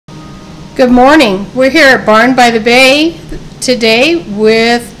Good morning. We're here at Barn by the Bay today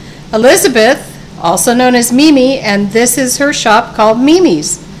with Elizabeth, also known as Mimi, and this is her shop called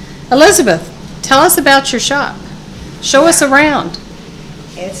MiMi's. Elizabeth, tell us about your shop. Show us around.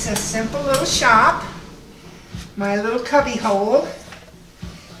 It's a simple little shop, my little cubby hole,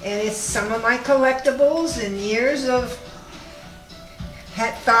 and it's some of my collectibles and years of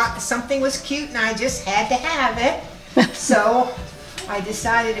had thought something was cute and I just had to have it. So I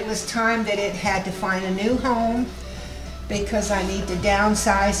decided it was time that it had to find a new home because I need to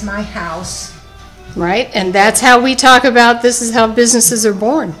downsize my house. Right, and that's how we talk about this is how businesses are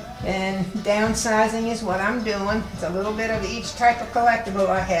born. And downsizing is what I'm doing. It's a little bit of each type of collectible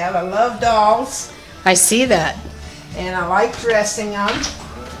I have. I love dolls. I see that. And I like dressing them.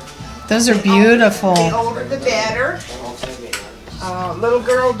 Those are beautiful. The older the better. Little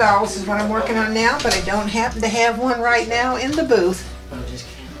girl dolls is what I'm working on now, but I don't happen to have one right now in the booth.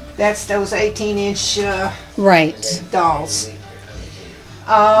 That's those 18-inch right dolls.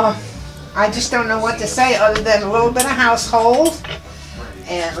 I just don't know what to say other than a little bit of household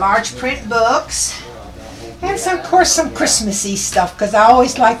and large print books. And some, of course, some Christmassy stuff, because I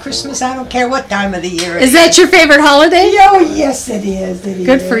always like Christmas. I don't care what time of the year it is. Is that your favorite holiday? Oh, yes, it is.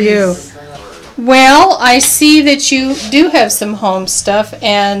 Good for you. Well, I see that you do have some home stuff,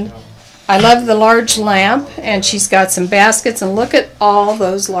 and I love the large lamp, and she's got some baskets, and look at all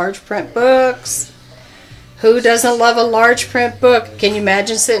those large print books. Who doesn't love a large print book? Can you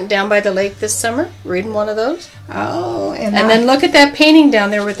imagine sitting down by the lake this summer, reading one of those? Oh, and then look at that painting down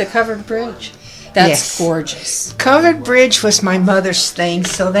there with the covered bridge. That's gorgeous. Covered bridge was my mother's thing,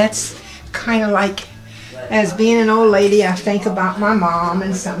 so that's kind of like, as being an old lady, I think about my mom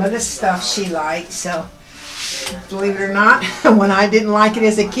and some of the stuff she liked. So, believe it or not, when I didn't like it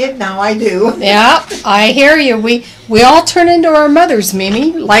as a kid, now I do. Yeah, I hear you. We all turn into our mothers,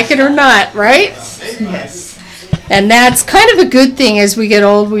 Mimi, like it or not, right? Yes. And that's kind of a good thing. As we get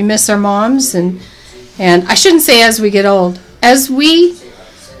old, we miss our moms, and I shouldn't say as we get old. As we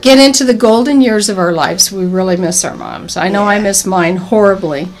get into the golden years of our lives, we really miss our moms. I know I miss mine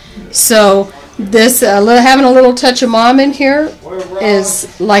horribly. So this having a little touch of mom in here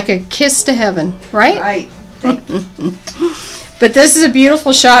is like a kiss to heaven, right? Right. But this is a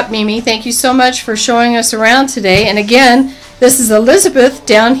beautiful shop, Mimi. Thank you so much for showing us around today. And again, this is Elizabeth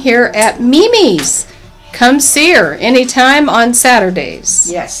down here at MiMi's. Come see her anytime on Saturdays.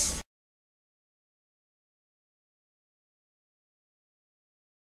 Yes.